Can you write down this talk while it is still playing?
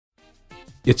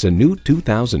It's a new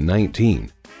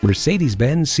 2019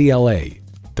 Mercedes-Benz CLA.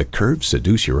 The curves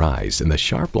seduce your eyes and the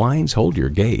sharp lines hold your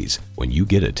gaze. When you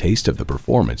get a taste of the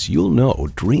performance, you'll know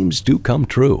dreams do come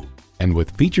true. And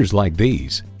with features like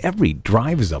these, every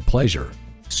drive is a pleasure.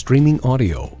 Streaming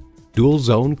audio, dual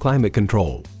zone climate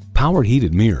control, power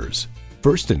heated mirrors,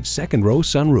 first and second row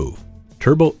sunroof,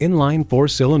 turbo inline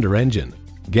 4-cylinder engine,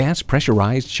 gas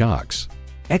pressurized shocks,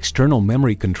 external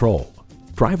memory control,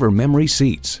 driver memory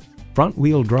seats,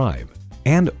 front-wheel drive,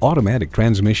 and automatic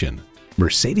transmission.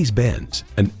 Mercedes-Benz,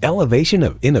 an elevation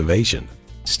of innovation.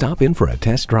 Stop in for a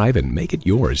test drive and make it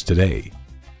yours today.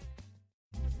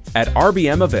 At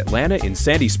RBM of Atlanta in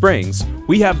Sandy Springs,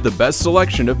 we have the best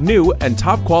selection of new and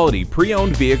top-quality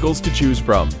pre-owned vehicles to choose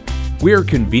from. We are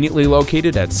conveniently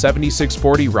located at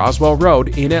 7640 Roswell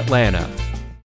Road in Atlanta.